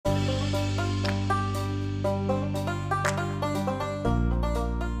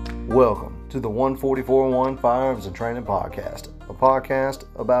Welcome to the 144-1 Firearms and Training Podcast, a podcast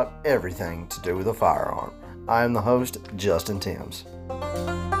about everything to do with a firearm. I am the host, Justin Timms.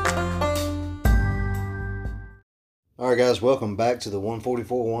 Alright guys, welcome back to the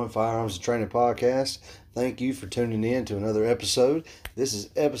 144-1 Firearms and Training Podcast. Thank you for tuning in to another episode. This is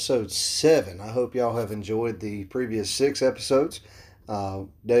episode 7. I hope y'all have enjoyed the previous 6 episodes.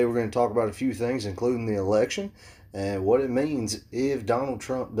 Today we're going to talk about a few things, including the election and what it means if Donald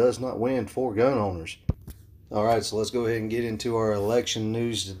Trump does not win for gun owners. Alright, so let's go ahead and get into our election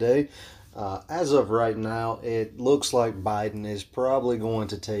news today. As of right now, it looks like Biden is probably going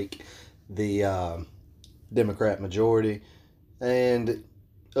to take the Democrat majority and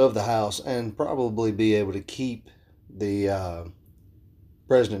of the House and probably be able to keep the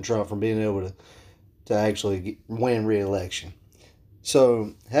President Trump from being able to actually win re-election.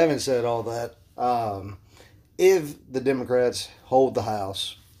 So, having said all that, if the Democrats hold the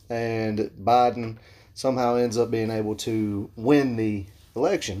House and Biden somehow ends up being able to win the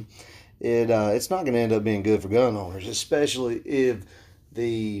election, it's not going to end up being good for gun owners, especially if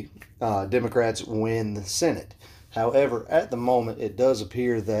the Democrats win the Senate. However, at the moment, it does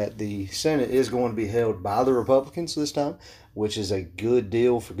appear that the Senate is going to be held by the Republicans this time, which is a good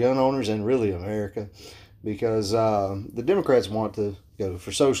deal for gun owners and really America, because the Democrats want to go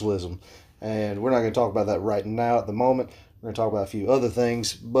for socialism. And we're not going to talk about that right now at the moment. We're going to talk about a few other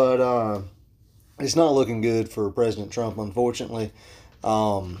things. But it's not looking good for President Trump, unfortunately,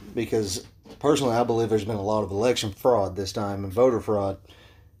 because personally I believe there's been a lot of election fraud this time and voter fraud.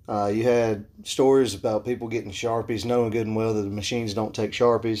 You had stories about people getting Sharpies, knowing good and well that the machines don't take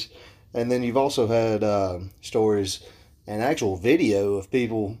Sharpies. And then you've also had stories and actual video of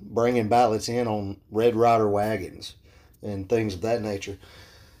people bringing ballots in on Red Ryder wagons and things of that nature.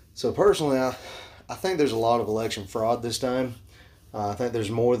 So personally, I think there's a lot of election fraud this time. I think there's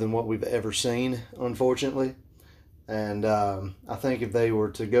more than what we've ever seen, unfortunately. And I think if they were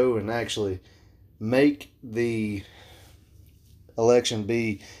to go and actually make the election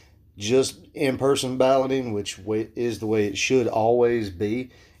be just in-person balloting, which is the way it should always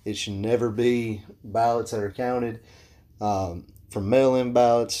be. It should never be ballots that are counted from mail-in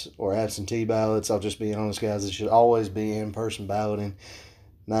ballots or absentee ballots. I'll just be honest, guys. It should always be in-person balloting.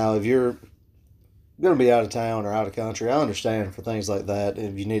 Now, if you're going to be out of town or out of country, I understand for things like that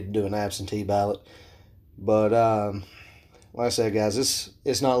if you need to do an absentee ballot. But like I said, guys,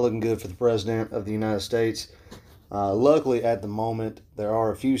 it's not looking good for the President of the United States. Luckily, at the moment, there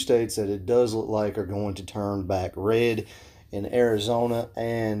are a few states that it does look like are going to turn back red in Arizona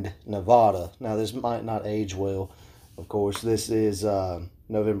and Nevada. Now, this might not age well, of course. This is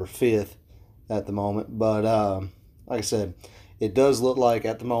November 5th at the moment. But like I said, it does look like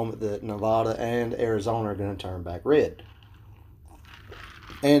at the moment that Nevada and Arizona are going to turn back red.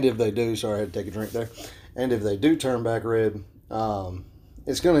 And if they do, sorry, I had to take a drink there. And if they do turn back red,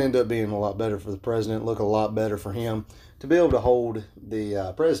 it's going to end up being a lot better for the president, look a lot better for him to be able to hold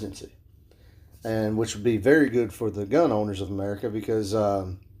the presidency. And which would be very good for the gun owners of America, because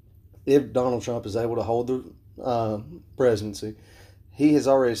if Donald Trump is able to hold the presidency, he has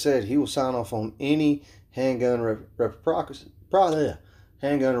already said he will sign off on any handgun reciprocity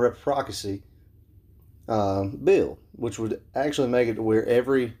bill, which would actually make it to where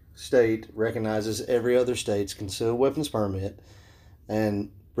every state recognizes every other state's concealed weapons permit, and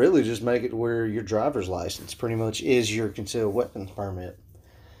really just make it to where your driver's license pretty much is your concealed weapons permit,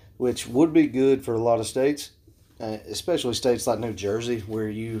 which would be good for a lot of states, especially states like New Jersey, where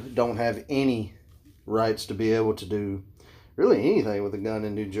you don't have any rights to be able to do really anything with a gun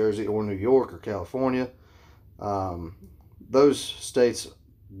in New Jersey or New York or California. Those states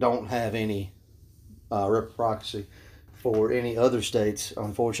don't have any reciprocity for any other states,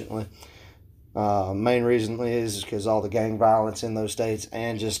 unfortunately. Main reason is because all the gang violence in those states,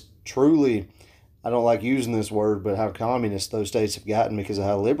 and just truly, I don't like using this word, but how communist those states have gotten because of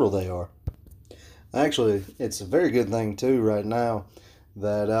how liberal they are. Actually, it's a very good thing too right now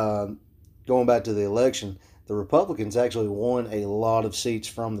that going back to the election, the Republicans actually won a lot of seats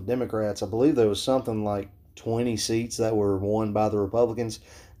from the Democrats. I believe there was something like 20 seats that were won by the Republicans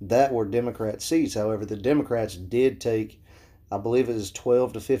that were Democrat seats. However, the Democrats did take, I believe it was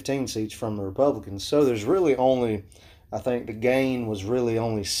 12 to 15 seats from the Republicans. So there's really only, I think the gain was really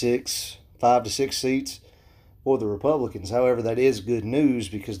only 5 to 6 seats for the Republicans. However, that is good news,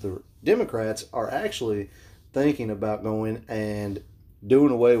 because the Democrats are actually thinking about going and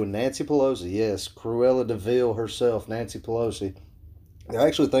doing away with Nancy Pelosi. Yes, Cruella de Vil herself, Nancy Pelosi. They're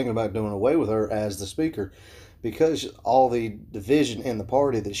actually thinking about doing away with her as the speaker, because all the division in the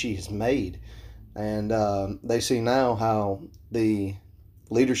party that she has made. And they see now how the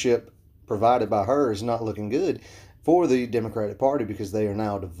leadership provided by her is not looking good for the Democratic Party, because they are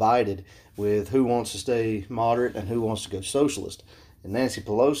now divided with who wants to stay moderate and who wants to go socialist. And Nancy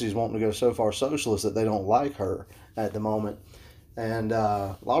Pelosi is wanting to go so far socialist that they don't like her at the moment. And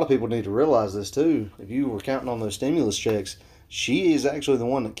a lot of people need to realize this too. If you were counting on those stimulus checks, she is actually the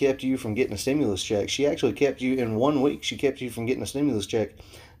one that kept you from getting a stimulus check. She actually kept you in 1 week. She kept you from getting a stimulus check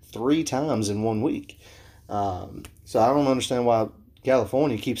 3 times in 1 week. So I don't understand why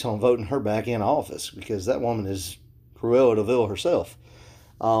California keeps on voting her back in office, because that woman is Cruella de Vil herself.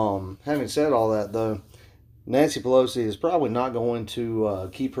 Having said all that, though, Nancy Pelosi is probably not going to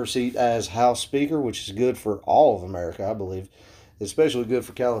keep her seat as House Speaker, which is good for all of America, I believe. Especially good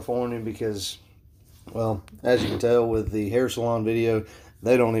for California because, well, as you can tell with the hair salon video,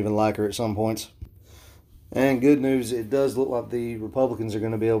 they don't even like her at some points. And good news, it does look like the Republicans are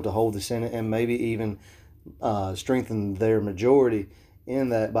going to be able to hold the Senate and maybe even strengthen their majority in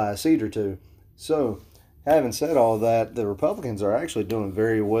that by a seat or two. So, having said all that, the Republicans are actually doing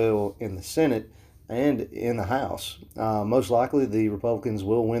very well in the Senate and in the House. Most likely, the Republicans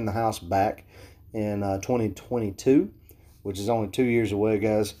will win the House back in 2022, which is only 2 years away,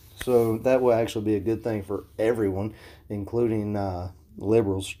 guys. So that will actually be a good thing for everyone, including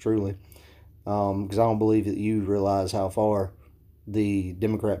liberals, truly. Because I don't believe that you realize how far the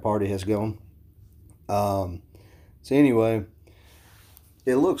Democrat Party has gone. So anyway,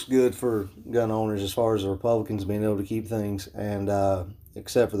 it looks good for gun owners as far as the Republicans being able to keep things, and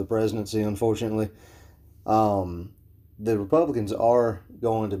except for the presidency, unfortunately. The Republicans are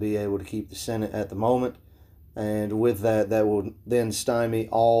going to be able to keep the Senate at the moment, and with that, that will then stymie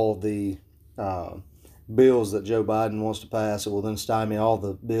all the bills that Joe Biden wants to pass. It will then stymie all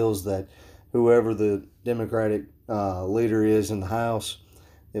the bills that whoever the Democratic leader is in the House.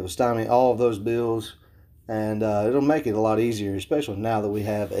 It will stymie all of those bills, and it'll make it a lot easier, especially now that we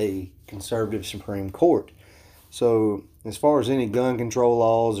have a conservative Supreme Court. So as far as any gun control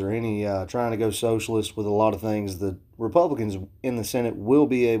laws or any trying to go socialist with a lot of things, the Republicans in the Senate will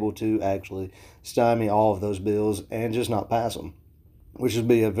be able to actually stymie all of those bills and just not pass them, which would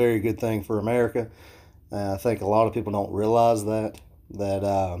be a very good thing for America. I think a lot of people don't realize that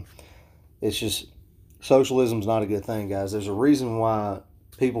it's just socialism's not a good thing, guys. There's a reason why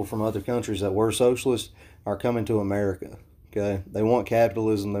people from other countries that were socialist are coming to America. Okay, they want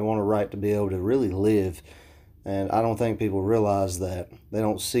capitalism. They want a right to be able to really live. And I don't think people realize that. They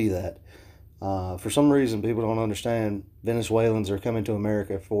don't see that. For some reason, people don't understand Venezuelans are coming to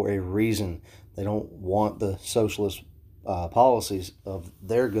America for a reason. They don't want the socialist policies of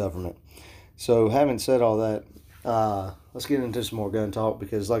their government. So having said all that, let's get into some more gun talk,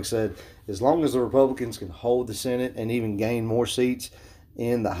 because like I said, as long as the Republicans can hold the Senate and even gain more seats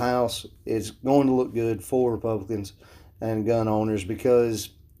in the House, it's going to look good for Republicans and gun owners, because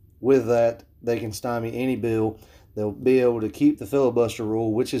with that, they can stymie any bill. They'll be able to keep the filibuster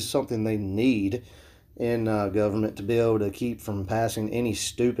rule, which is something they need in government to be able to keep from passing any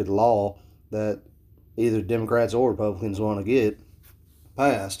stupid law that either Democrats or Republicans want to get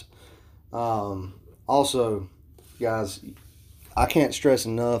passed. Also, guys, I can't stress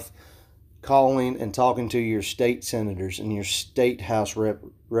enough calling and talking to your state senators and your state House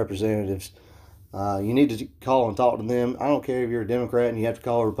representatives. You need to call and talk to them. I don't care if you're a Democrat and you have to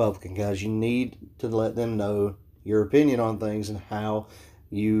call a Republican, guys. You need to let them know your opinion on things and how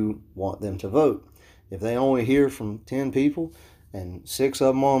you want them to vote. If they only hear from 10 people and 6 of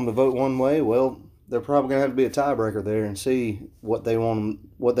them want them to vote one way, well, they're probably going to have to be a tiebreaker there and see what they want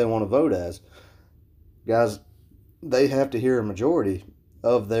to vote as. Guys, they have to hear a majority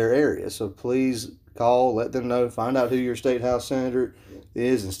of their area. So please call, let them know, find out who your state House senator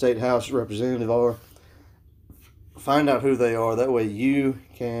is and state House representative are. Find out who they are. That way you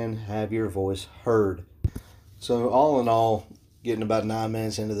can have your voice heard. So all in all, getting about 9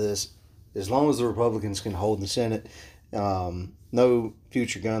 minutes into this, as long as the Republicans can hold the Senate, no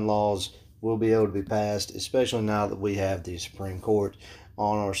future gun laws will be able to be passed, especially now that we have the Supreme Court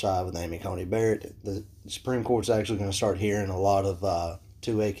on our side with Amy Coney Barrett. The Supreme Court's actually going to start hearing a lot of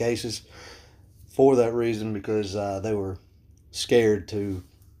 2A cases for that reason, because they were scared to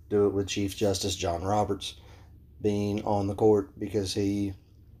do it with Chief Justice John Roberts being on the court, because he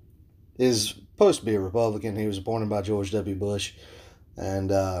is supposed to be a Republican. He was appointed by George W. Bush,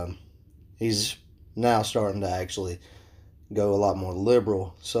 and he's now starting to actually go a lot more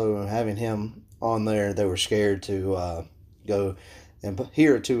liberal. So having him on there, they were scared to go and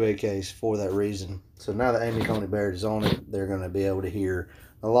hear a 2A case for that reason. So now that Amy Coney Barrett is on it, they're going to be able to hear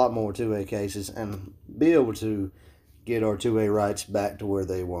a lot more 2A cases and be able to get our 2A rights back to where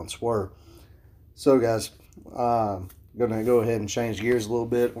they once were. So guys, going to go ahead and change gears a little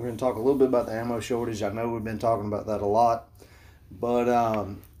bit. We're going to talk a little bit about the ammo shortage. I know we've been talking about that a lot, but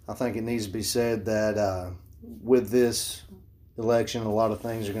I think it needs to be said that with this election, a lot of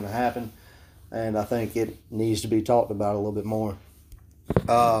things are going to happen, and I think it needs to be talked about a little bit more.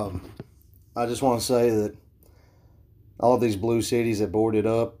 I just want to say that all these blue cities that boarded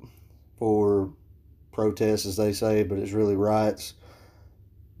up for protests, as they say, but it's really riots,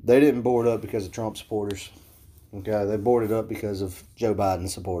 they didn't board up because of Trump supporters. Okay, they boarded up because of Joe Biden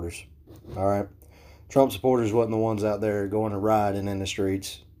supporters. All right, Trump supporters wasn't the ones out there going to rioting in the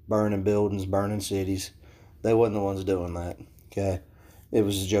streets, burning buildings, burning cities. They wasn't the ones doing that. Okay, it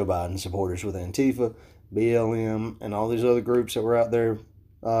was Joe Biden supporters with Antifa, BLM, and all these other groups that were out there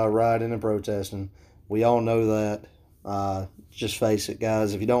rioting and protesting. We all know that. Just face it,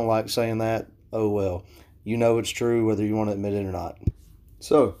 guys. If you don't like saying that, oh well. You know it's true whether you want to admit it or not.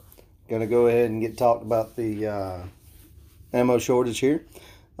 So, going to go ahead and get talked about the ammo shortage here.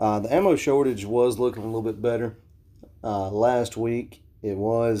 The ammo shortage was looking a little bit better last week. It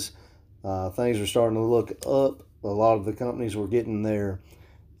was. Things were starting to look up. A lot of the companies were getting their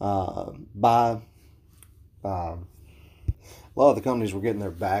back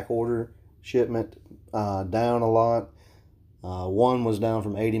order shipment down a lot. One was down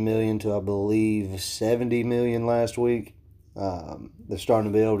from 80 million to, I believe, 70 million last week. They're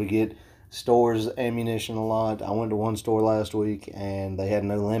starting to be able to get stores ammunition a lot. I went to one store last week and they had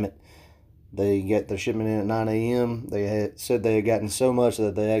no limit. They get their shipment in at 9 a.m. They said they had gotten so much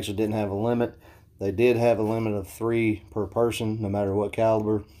that they actually didn't have a limit. They did have a limit of 3 per person, no matter what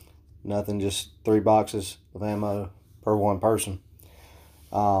caliber. Nothing, just 3 boxes of ammo per one person.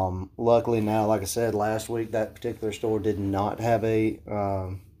 Luckily now, like I said, last week, that particular store did not have a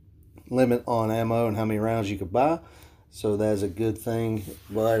limit on ammo and how many rounds you could buy. So that's a good thing.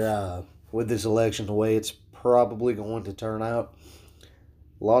 But with this election, the way it's probably going to turn out,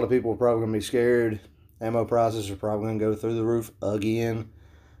 a lot of people are probably going to be scared. Ammo prices are probably going to go through the roof again.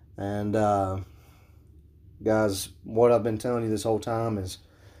 And guys, what I've been telling you this whole time is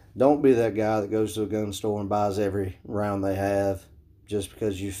don't be that guy that goes to a gun store and buys every round they have just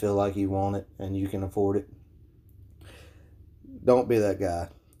because you feel like you want it and you can afford it. Don't be that guy.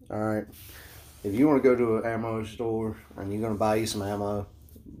 All right. If you want to go to an ammo store and you're going to buy you some ammo,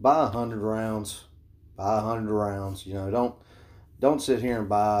 buy 100 rounds. Buy 100 rounds. You know, don't sit here and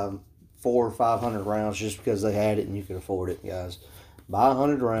buy 400 or 500 rounds just because they had it and you could afford it, guys. Buy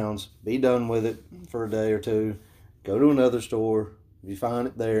 100 rounds. Be done with it for a day or two. Go to another store. If you find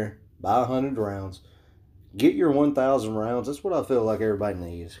it there, buy 100 rounds. Get your 1,000 rounds. That's what I feel like everybody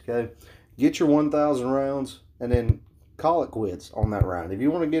needs, okay? Get your 1,000 rounds and then call it quits on that round. If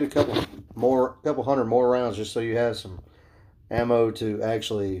you want to get a couple hundred more rounds just so you have some ammo to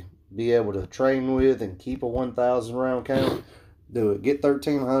actually be able to train with and keep a 1,000 round count, do it. Get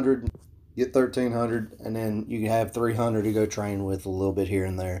 1,300, and then you can have 300 to go train with a little bit here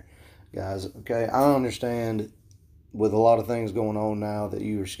and there, guys, okay? I understand with a lot of things going on now that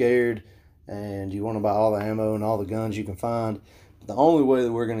you are scared and you want to buy all the ammo and all the guns you can find. But the only way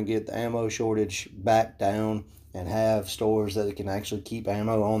that we're going to get the ammo shortage back down and have stores that can actually keep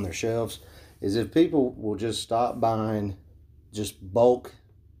ammo on their shelves is if people will just stop buying just bulk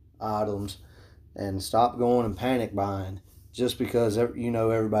items and stop going and panic buying just because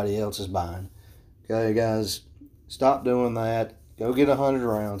everybody else is buying. Okay, guys, stop doing that. Go get 100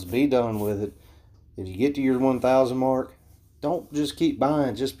 rounds. Be done with it. If you get to your 1,000 mark, don't just keep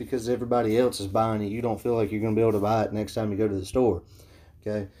buying just because everybody else is buying it. You don't feel like you're going to be able to buy it next time you go to the store.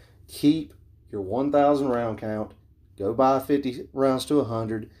 Okay? Keep your 1,000 round count. Go buy 50 rounds to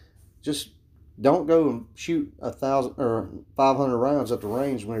 100. Just don't go and shoot 1,000 or 500 rounds at the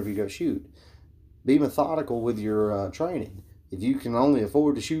range whenever you go shoot. Be methodical with your training. If you can only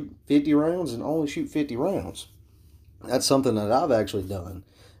afford to shoot 50 rounds, then only shoot 50 rounds. That's something that I've actually done.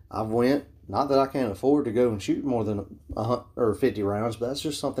 Not that I can't afford to go and shoot more than 50 rounds, but that's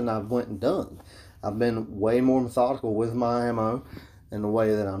just something I've went and done. I've been way more methodical with my ammo and the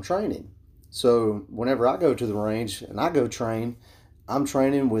way that I'm training. So whenever I go to the range and I go train, I'm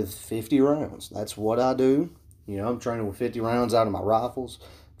training with 50 rounds. That's what I do. I'm training with 50 rounds out of my rifles,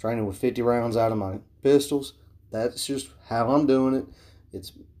 training with 50 rounds out of my pistols. That's just how I'm doing it.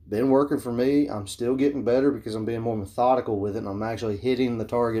 It's been working for me. I'm still getting better because I'm being more methodical with it, and I'm actually hitting the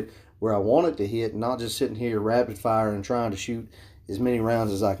target where I want it to hit, not just sitting here rapid fire and trying to shoot as many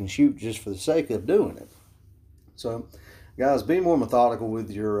rounds as I can shoot just for the sake of doing it. So, guys, be more methodical with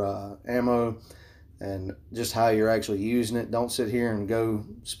your ammo and just how you're actually using it. Don't sit here and go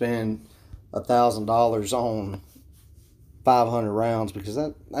spend $1,000 on 500 rounds, because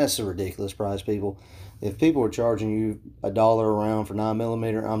that's a ridiculous price, people. If people are charging you $1 a round for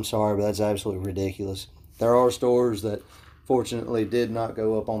 9mm, I'm sorry, but that's absolutely ridiculous. There are stores that fortunately did not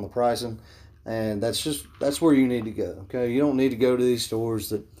go up on the pricing, and that's where you need to go. Okay, you don't need to go to these stores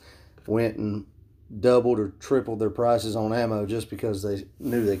that went and doubled or tripled their prices on ammo just because they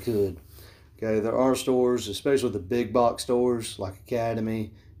knew they could. Okay, there are stores, especially the big box stores like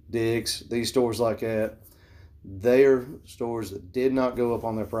Academy, Dick's, these stores like that. They are stores that did not go up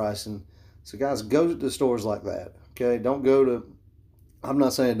on their pricing. So guys, go to stores like that. Okay, don't go to, I'm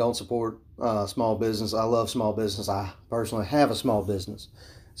not saying don't support small business. I love small business. I personally have a small business.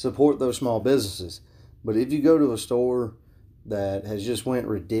 Support those small businesses. But if you go to a store that has just went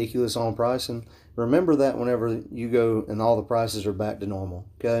ridiculous on pricing, remember that whenever you go and all the prices are back to normal.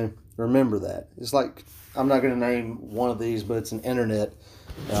 Okay, remember that. It's like, I'm not going to name one of these, but it's an internet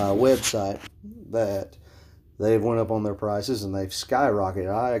website that they've went up on their prices and they've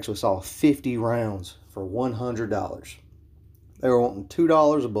skyrocketed. I actually saw 50 rounds for $100. They were wanting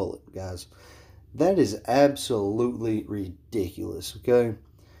 $2 a bullet, guys. That is absolutely ridiculous. Okay,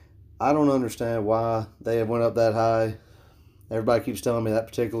 I don't understand why they have went up that high. Everybody keeps telling me that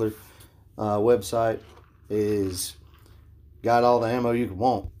particular website is got all the ammo you could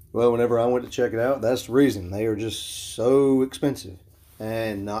want. Well, whenever I went to check it out, that's the reason. They are just so expensive.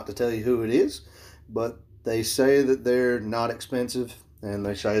 And not to tell you who it is, but they say that they're not expensive, and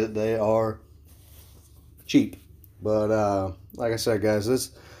they say that they are cheap. But like I said,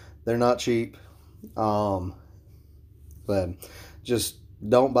 guys, they're not cheap. But just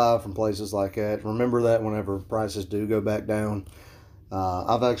don't buy from places like that. Remember that whenever prices do go back down.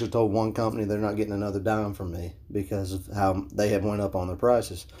 I've actually told one company they're not getting another dime from me because of how they have went up on their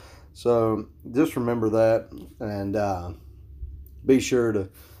prices. So just remember that, and be sure to,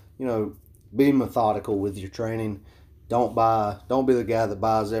 be methodical with your training. Don't be the guy that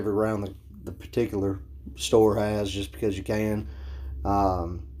buys every round the particular store has just because you can.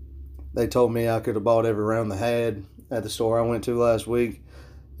 They told me I could have bought every round they had at the store I went to last week.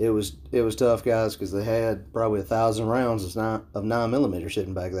 It was tough, guys, because they had probably 1,000 rounds of 9mm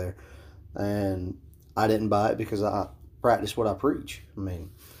sitting back there, and I didn't buy it because I practice what I preach. I mean,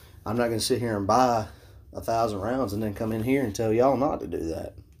 I'm not going to sit here and buy 1,000 rounds and then come in here and tell y'all not to do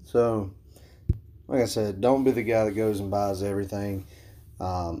that. So, like I said, don't be the guy that goes and buys everything.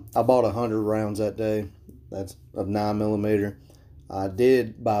 I bought 100 rounds that day. That's of 9mm. I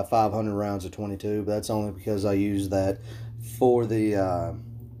did buy 500 rounds of 22, but that's only because I use that for the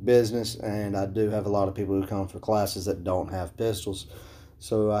business, and I do have a lot of people who come for classes that don't have pistols.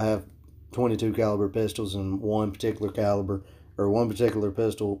 So I have 22 caliber pistols, and one particular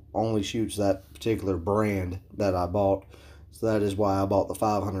pistol only shoots that particular brand that I bought. So that is why I bought the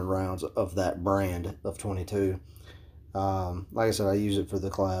 500 rounds of that brand of 22. Like I said, I use it for the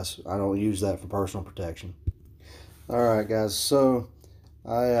class. I don't use that for personal protection. Alright, guys, so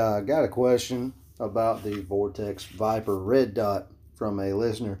I got a question about the Vortex Viper Red Dot from a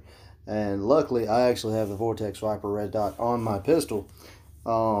listener, and luckily I actually have the Vortex Viper Red Dot on my pistol.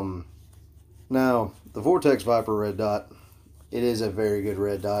 Now, the Vortex Viper Red Dot, it is a very good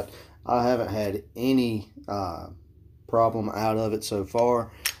red dot. I haven't had any problem out of it so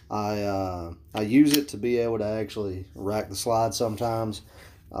far. I use it to be able to actually rack the slide sometimes.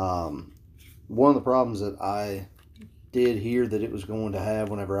 One of the problems that I did hear that it was going to have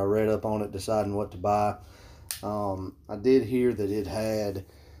whenever I read up on it deciding what to buy, I did hear that it had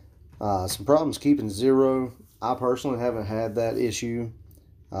some problems keeping zero. I personally haven't had that issue.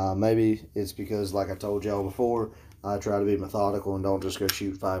 Maybe it's because, like I told y'all before, I try to be methodical and don't just go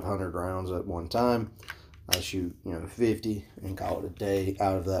shoot 500 rounds at one time. I shoot 50 and call it a day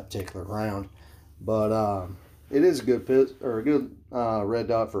out of that particular round. But it is a good red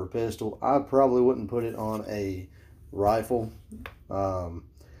dot for a pistol. I probably wouldn't put it on a rifle. I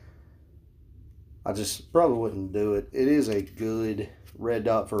just probably wouldn't do it. It is a good red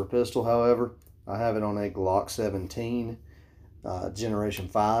dot for a pistol, however. I have it on a Glock 17 Generation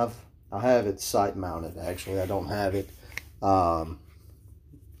 5. I have it sight mounted, actually. I don't have it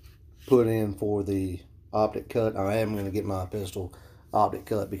put in for the optic cut. I am going to get my pistol optic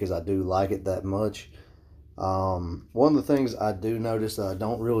cut because I do like it that much. One of the things I do notice that I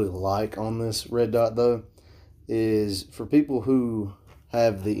don't really like on this red dot, though, is for people who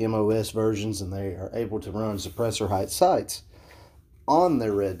have the MOS versions and they are able to run suppressor height sights on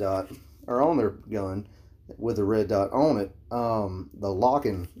their red dot, or on their gun with a red dot on it, the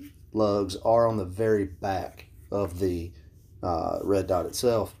locking lugs are on the very back of the red dot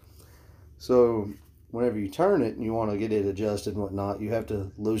itself. So whenever you turn it and you want to get it adjusted and whatnot, you have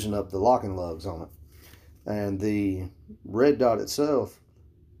to loosen up the locking lugs on it. And the red dot itself,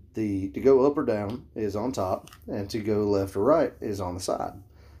 to go up or down is on top, and to go left or right is on the side.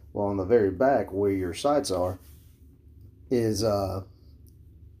 Well, on the very back where your sights are is your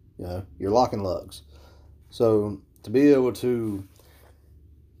locking lugs. So to be able to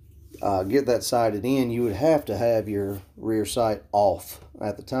get that sighted in, you would have to have your rear sight off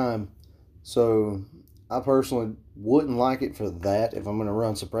at the time. So I personally wouldn't like it for that. If I'm going to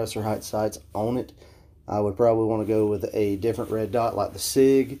run suppressor height sights on it, I would probably want to go with a different red dot like the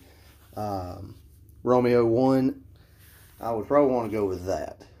SIG Romeo 1. I would probably want to go with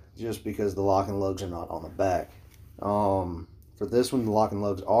that just because the locking lugs are not on the back. For this one, the locking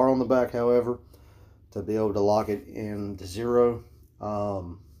lugs are on the back, however, to be able to lock it into zero. I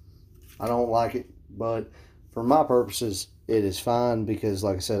don't like it, but for my purposes, it is fine because,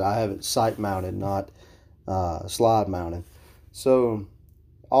 like I said, I have it sight mounted, not slide mounted. So,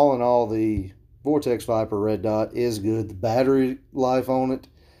 all in all, the Vortex Viper red dot is good. The battery life on it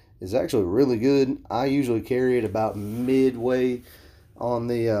is actually really good. I usually carry it about midway on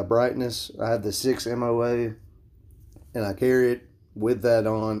the brightness. I have the 6 MOA, and I carry it with that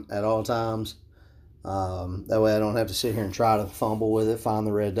on at all times. That way I don't have to sit here and try to fumble with it, find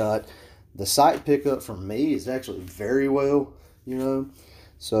the red dot. The sight pickup for me is actually very well,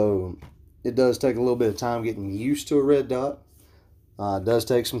 so it does take a little bit of time getting used to a red dot. It does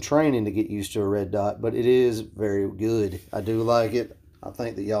take some training to get used to a red dot, but it is very good. I do like it. I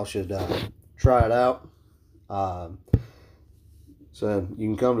think that y'all should try it out. So you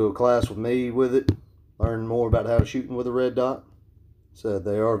can come to a class with me with it, learn more about how to shoot with a red dot. So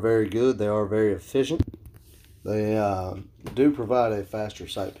they are very good. They are very efficient. They do provide a faster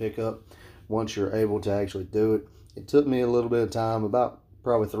sight pickup once you're able to actually do it. It took me a little bit of time, about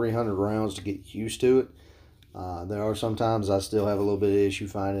probably 300 rounds to get used to it. There are sometimes I still have a little bit of issue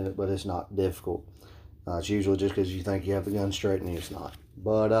finding it, but it's not difficult. It's usually just because you think you have the gun straight and it's not.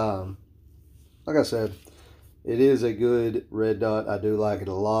 But like I said, it is a good red dot. I do like it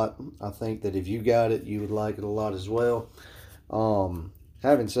a lot. I think that if you got it, you would like it a lot as well.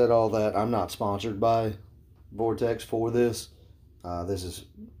 Having said all that, I'm not sponsored by Vortex for this. This is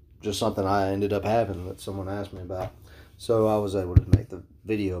just something I ended up having that someone asked me about, so I was able to make the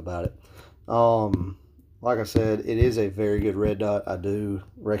video about it. Like I said, it is a very good red dot. I do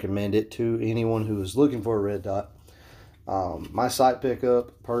recommend it to anyone who is looking for a red dot. My sight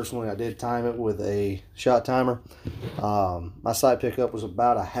pickup, personally, I did time it with a shot timer. My sight pickup was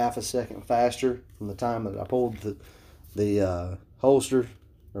about a half a second faster from the time that I pulled the holster,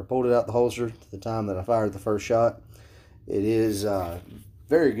 or pulled it out the holster, to the time that I fired the first shot. It is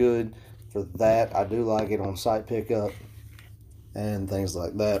very good for that. I do like it on sight pickup and things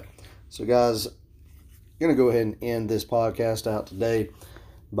like that. So guys, I'm going to go ahead and end this podcast out today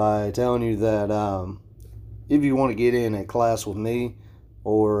by telling you that if you want to get in a class with me,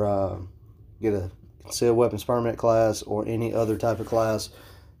 or get a concealed weapons permit class, or any other type of class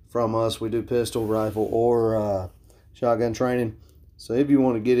from us, we do pistol, rifle, or shotgun training. So if you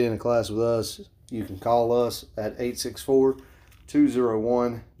want to get in a class with us, you can call us at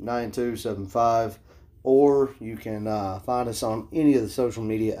 864-201-9275, or you can find us on any of the social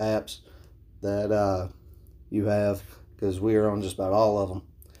media apps that you have, because we are on just about all of them.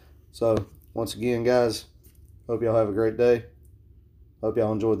 So once again, guys, hope y'all have a great day. Hope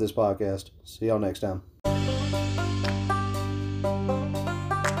y'all enjoyed this podcast. See y'all next time.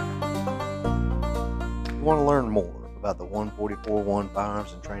 If you want to learn more about the 144-1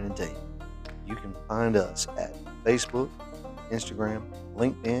 Firearms and Training team, you can find us at Facebook, Instagram,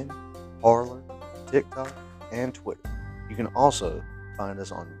 LinkedIn, Parler, TikTok, and Twitter. You can also find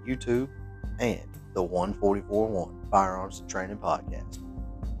us on YouTube and the 144-1 Firearms and Training Podcast.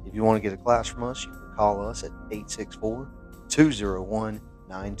 If you want to get a class from us, you can call us at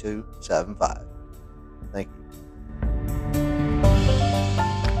 864-201-9275. Thank you.